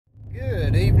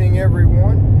Good evening,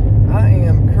 everyone. I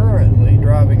am currently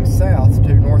driving south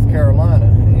to North Carolina,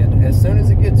 and as soon as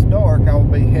it gets dark, I will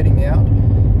be heading out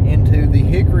into the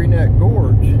Hickory Nut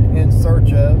Gorge in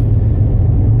search of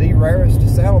the rarest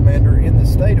salamander in the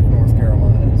state of North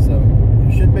Carolina. So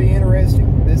it should be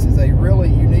interesting. This is a really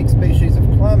unique species of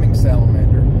climbing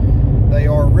salamander. They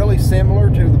are really similar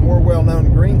to the more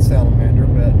well-known green salamander,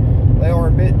 but they are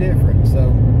a bit different. So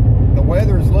the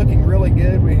weather is looking really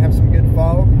good. We have some good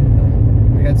fog.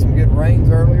 We had some good rains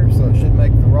earlier, so it should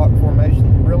make the rock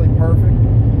formation really perfect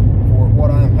for what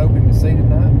I'm hoping to see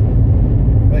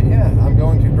tonight. But yeah, I'm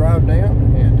going to drive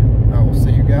down, and I will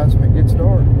see you guys when it gets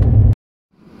dark.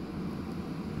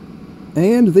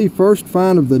 And the first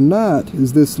find of the night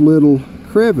is this little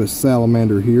crevice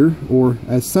salamander here, or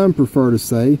as some prefer to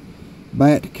say,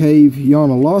 bat cave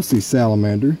Yonahlossee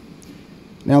salamander.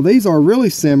 Now these are really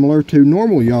similar to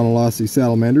normal Yonahlossee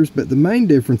salamanders, but the main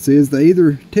difference is they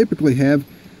either typically have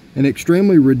an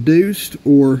extremely reduced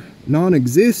or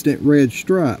non-existent red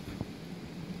stripe.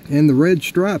 And the red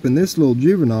stripe in this little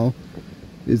juvenile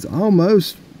is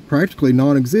almost practically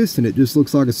non-existent. It just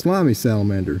looks like a slimy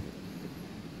salamander.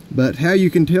 But how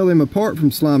you can tell them apart from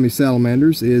slimy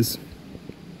salamanders is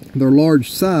their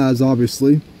large size,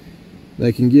 obviously.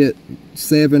 They can get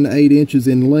 7-8 inches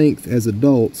in length as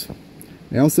adults.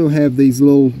 They also have these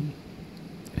little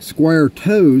square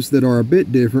toes that are a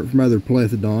bit different from other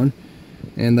Plethodon,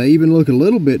 and they even look a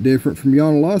little bit different from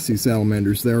Yonahlossee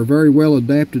salamanders. They are very well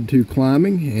adapted to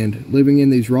climbing and living in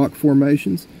these rock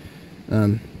formations.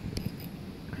 But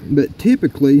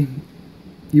typically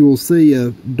you will see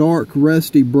a dark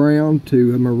rusty brown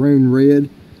to a maroon red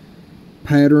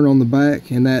pattern on the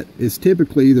back, and that is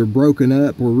typically either broken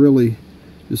up or really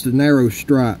just a narrow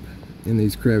stripe in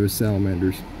these crevice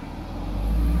salamanders.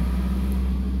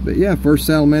 But yeah, first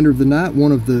salamander of the night,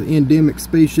 one of the endemic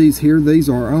species here. These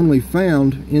are only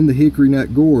found in the Hickory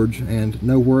Nut Gorge and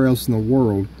nowhere else in the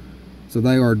world. So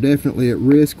they are definitely at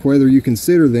risk, whether you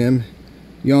consider them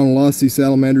Yonahlossee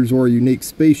salamanders or a unique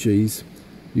species.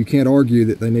 You can't argue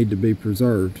that they need to be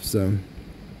preserved. So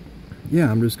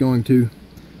yeah, I'm just going to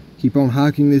keep on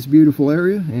hiking this beautiful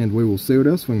area, and we will see what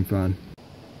else we can find.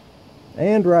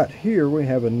 And right here we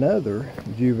have another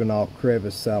juvenile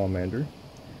crevice salamander.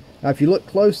 Now if you look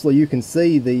closely, you can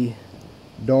see the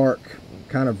dark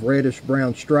kind of reddish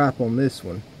brown stripe on this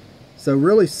one. So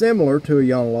really similar to a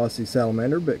Yonahlossee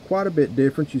salamander, but quite a bit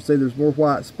different. You see there's more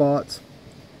white spots,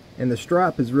 and the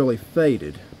stripe is really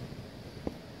faded.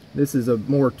 This is a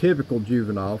more typical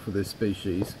juvenile for this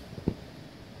species.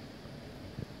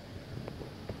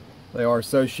 They are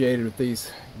associated with these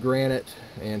granite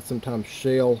and sometimes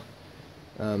shale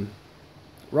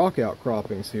rock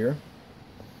outcroppings here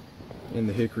in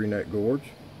the Hickory Nut Gorge.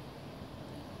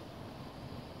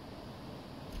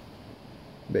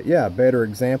 But yeah, a better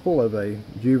example of a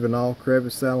juvenile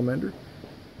crevice salamander.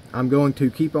 I'm going to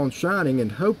keep on shining,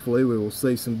 and hopefully we will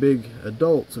see some big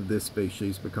adults of this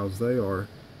species, because they are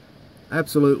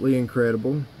absolutely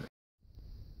incredible.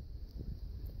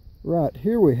 Right,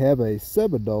 here we have a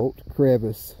subadult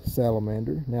crevice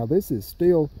salamander. Now this is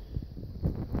still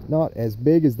not as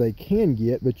big as they can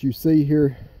get, but you see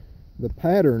here the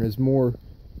pattern is more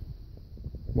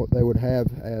what they would have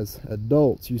as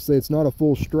adults. You see it's not a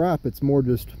full stripe, it's more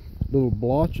just little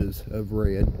blotches of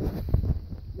red.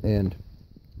 And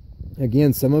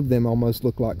again, some of them almost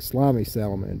look like slimy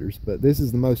salamanders, but this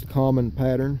is the most common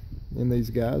pattern in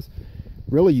these guys.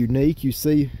 Really unique. You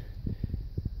see,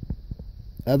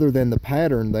 other than the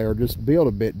pattern, they are just built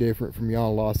a bit different from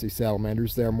Yonahlossee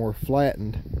salamanders. They are more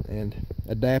flattened and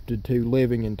adapted to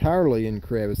living entirely in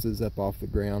crevices up off the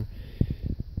ground.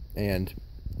 And,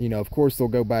 you know, of course they'll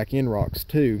go back in rocks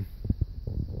too.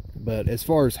 But as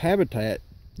far as habitat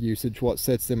usage, what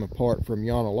sets them apart from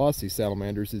Yonahlossee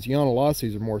salamanders is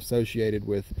Yonahlossies are more associated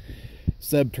with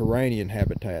subterranean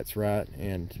habitats, right?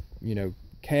 And, you know,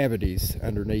 cavities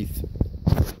underneath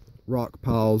rock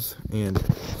piles and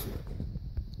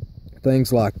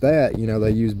things like that. You know,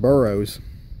 they use burrows.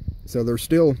 So they're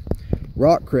still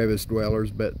rock crevice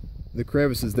dwellers, but the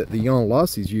crevices that the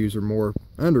Yonahlossies use are more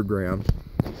underground,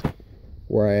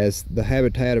 whereas the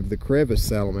habitat of the crevice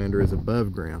salamander is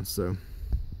above ground. So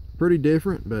pretty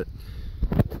different, but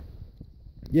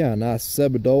yeah, a nice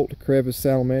subadult crevice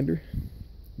salamander.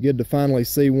 Good to finally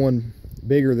see one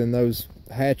bigger than those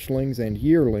hatchlings and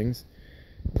yearlings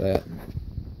that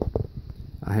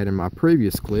I had in my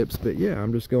previous clips. But yeah,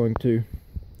 I'm just going to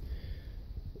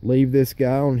leave this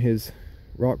guy on his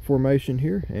rock formation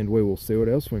here, and we will see what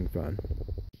else we can find.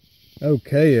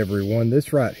 Okay everyone,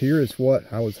 this right here is what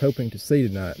I was hoping to see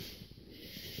tonight.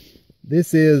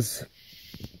 This is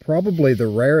probably the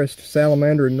rarest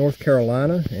salamander in North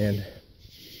Carolina, and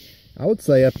I would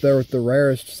say up there with the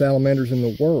rarest salamanders in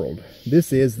the world.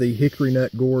 This is the Hickory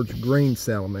Nut Gorge green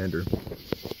salamander.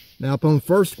 Now, upon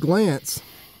first glance,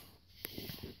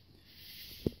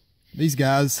 these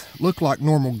guys look like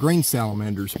normal green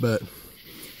salamanders, but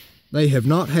they have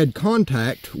not had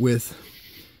contact with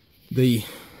the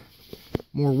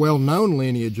more well-known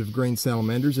lineage of green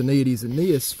salamanders, Aneides and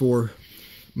Aneides, for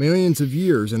millions of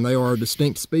years, and they are a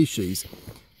distinct species.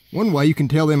 One way you can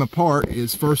tell them apart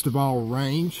is, first of all,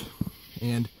 range,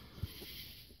 and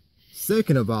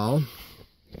second of all,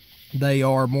 they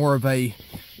are more of a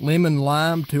lemon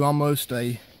lime to almost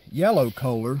a yellow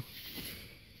color,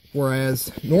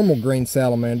 whereas normal green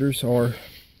salamanders are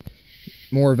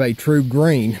more of a true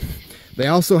green. They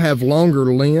also have longer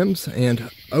limbs and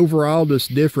overall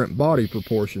just different body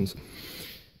proportions.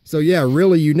 So yeah,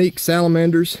 really unique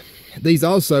salamanders. These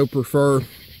also prefer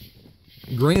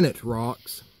granite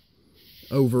rocks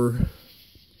over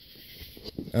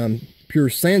pure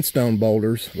sandstone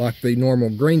boulders like the normal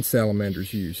green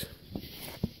salamanders use.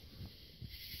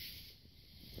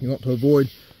 You want to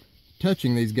avoid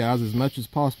touching these guys as much as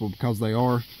possible because they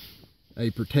are a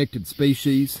protected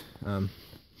species.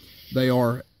 They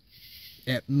are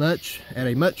at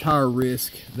a much higher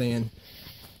risk than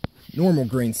normal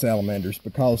green salamanders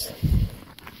because,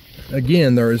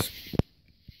 again, there is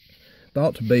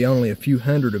thought to be only a few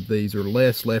hundred of these or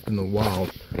less left in the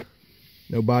wild.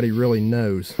 Nobody really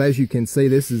knows. As you can see,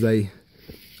 this is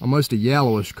almost a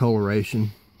yellowish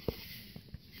coloration.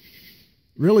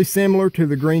 Really similar to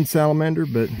the green salamander,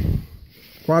 but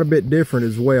quite a bit different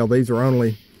as well. These are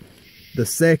only the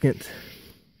second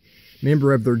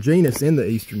member of their genus in the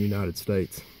eastern United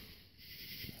States.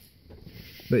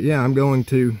 But yeah, I'm going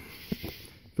to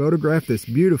photograph this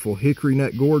beautiful Hickory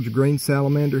Nut Gorge green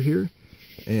salamander here,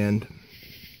 and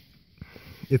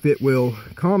if it will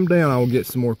calm down, I will get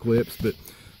some more clips, but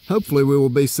hopefully we will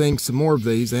be seeing some more of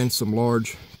these and some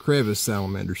large crevice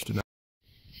salamanders tonight.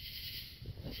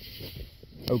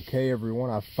 Okay everyone,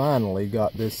 I finally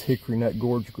got this Hickory Nut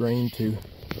Gorge green to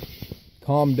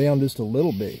calm down just a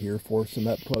little bit here for some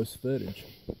up close footage.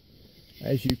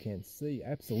 As you can see,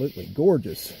 absolutely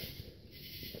gorgeous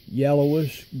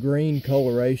yellowish green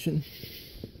coloration.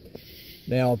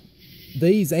 Now,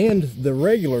 these and the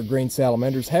regular green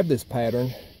salamanders have this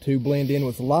pattern to blend in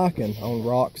with lichen on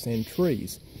rocks and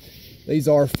trees. These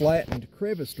are flattened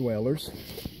crevice dwellers,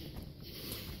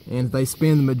 and they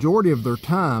spend the majority of their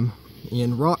time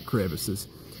in rock crevices.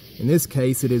 In this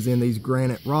case, it is in these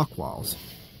granite rock walls.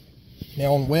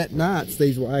 Now, on wet nights,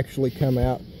 these will actually come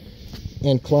out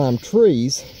and climb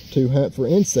trees to hunt for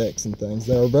insects and things.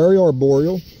 They are very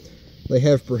arboreal. They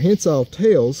have prehensile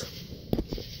tails,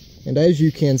 and as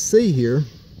you can see here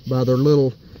by their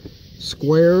little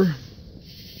square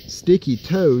sticky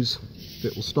toes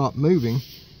that will stop moving,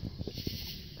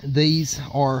 these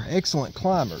are excellent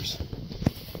climbers.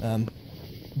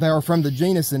 They are from the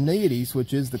genus Aneides,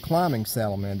 which is the climbing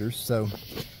salamanders. So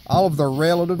all of their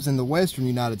relatives in the western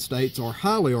United States are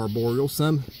highly arboreal.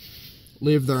 Some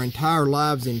live their entire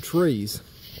lives in trees.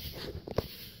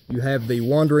 You have the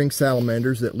wandering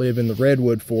salamanders that live in the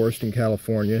redwood forest in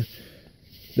California,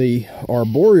 the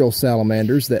arboreal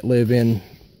salamanders that live in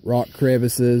rock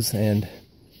crevices and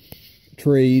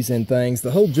trees and things.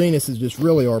 The whole genus is just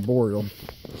really arboreal.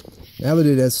 Now that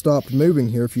it has stopped moving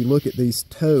here, if you look at these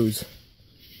toes,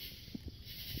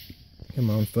 come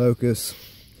on, focus,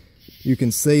 you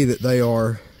can see that they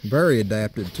are very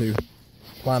adapted to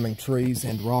climbing trees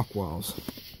and rock walls.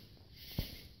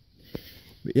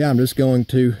 But yeah, I'm just going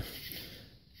to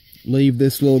leave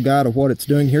this little guy to what it's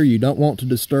doing here. You don't want to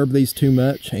disturb these too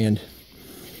much, and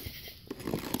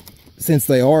since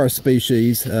they are a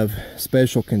species of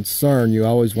special concern, you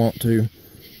always want to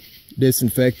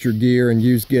disinfect your gear and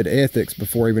use good ethics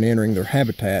before even entering their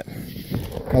habitat,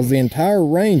 because the entire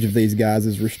range of these guys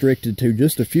is restricted to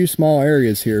just a few small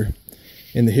areas here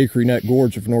in the Hickory Nut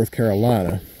Gorge of North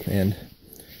Carolina, and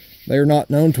they are not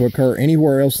known to occur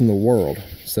anywhere else in the world.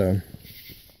 So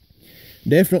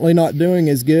definitely not doing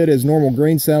as good as normal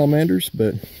green salamanders,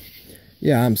 but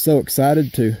yeah, I'm so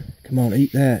excited to, come on,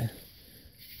 eat that.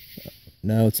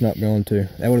 No, it's not going to.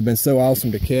 That would have been so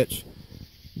awesome to catch,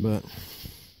 but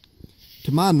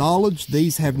to my knowledge,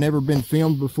 these have never been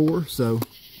filmed before, so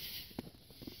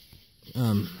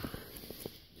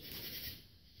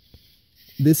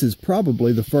this is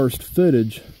probably the first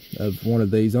footage of one of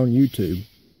these on YouTube.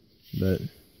 But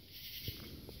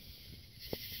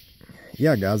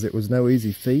yeah, guys, it was no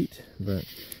easy feat, but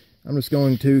I'm just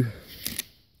going to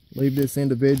leave this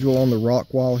individual on the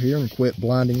rock wall here and quit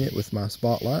blinding it with my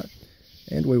spotlight,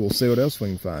 and we will see what else we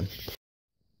can find.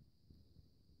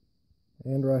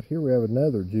 And right here we have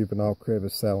another juvenile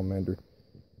crevice salamander.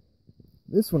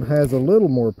 This one has a little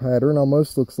more pattern,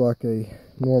 almost looks like a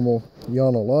normal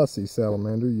Yonahlossee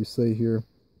salamander. You see here,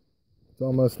 it's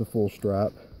almost a full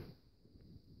stripe.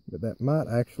 But that might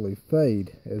actually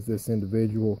fade as this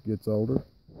individual gets older.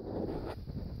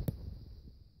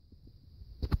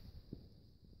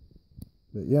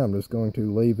 But yeah, I'm just going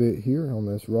to leave it here on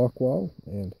this rock wall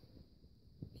and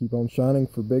keep on shining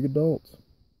for big adults.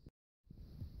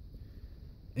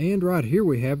 And right here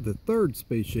we have the third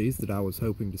species that I was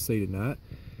hoping to see tonight.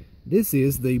 This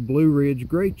is the Blue Ridge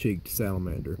Gray-cheeked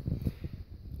Salamander.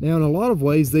 Now in a lot of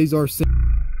ways these are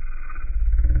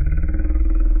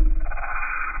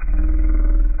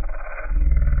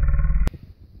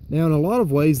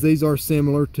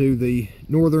similar to the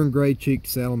northern gray-cheeked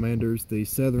salamanders, the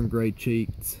southern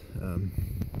gray-cheeked,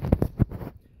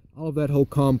 all of that whole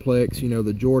complex, you know,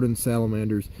 the Jordan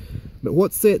salamanders. But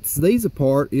what sets these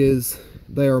apart is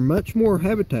they are much more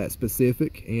habitat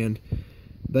specific, and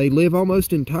they live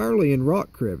almost entirely in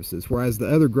rock crevices, whereas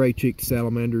the other gray-cheeked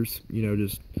salamanders, you know,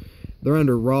 they're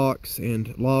under rocks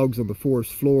and logs on the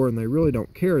forest floor, and they really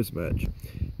don't care as much.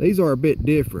 These are a bit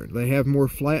different. They have more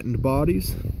flattened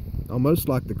bodies, almost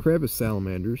like the crevice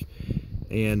salamanders,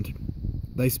 and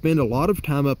they spend a lot of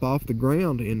time up off the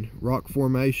ground in rock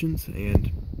formations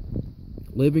and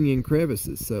living in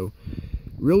crevices. So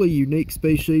really unique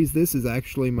species. This is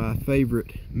actually my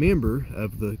favorite member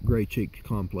of the gray-cheeked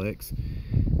complex,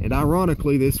 and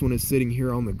ironically this one is sitting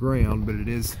here on the ground, but it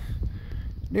is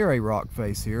near a rock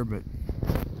face here, but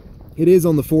it is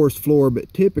on the forest floor.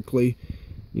 But typically,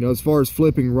 you know, as far as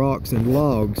flipping rocks and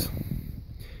logs,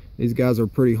 these guys are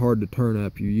pretty hard to turn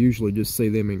up. You usually just see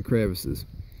them in crevices.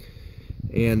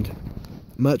 And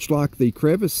much like the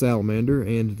crevice salamander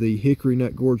and the Hickory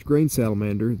Nut Gorge green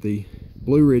salamander, the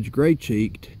Blue Ridge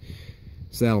Gray-cheeked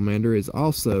salamander is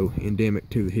also endemic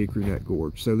to the Hickory Nut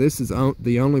Gorge. So this is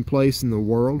the only place in the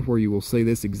world where you will see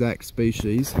this exact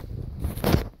species.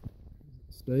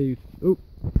 Stayed. Oh,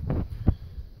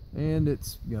 and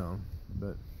it's gone.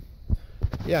 But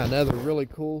yeah, another really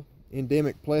cool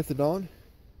endemic Plethodon.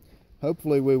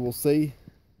 Hopefully we will see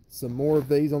some more of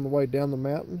these on the way down the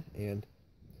mountain and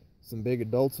some big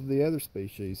adults of the other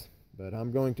species. But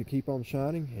I'm going to keep on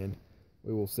shining, and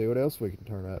we will see what else we can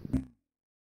turn up.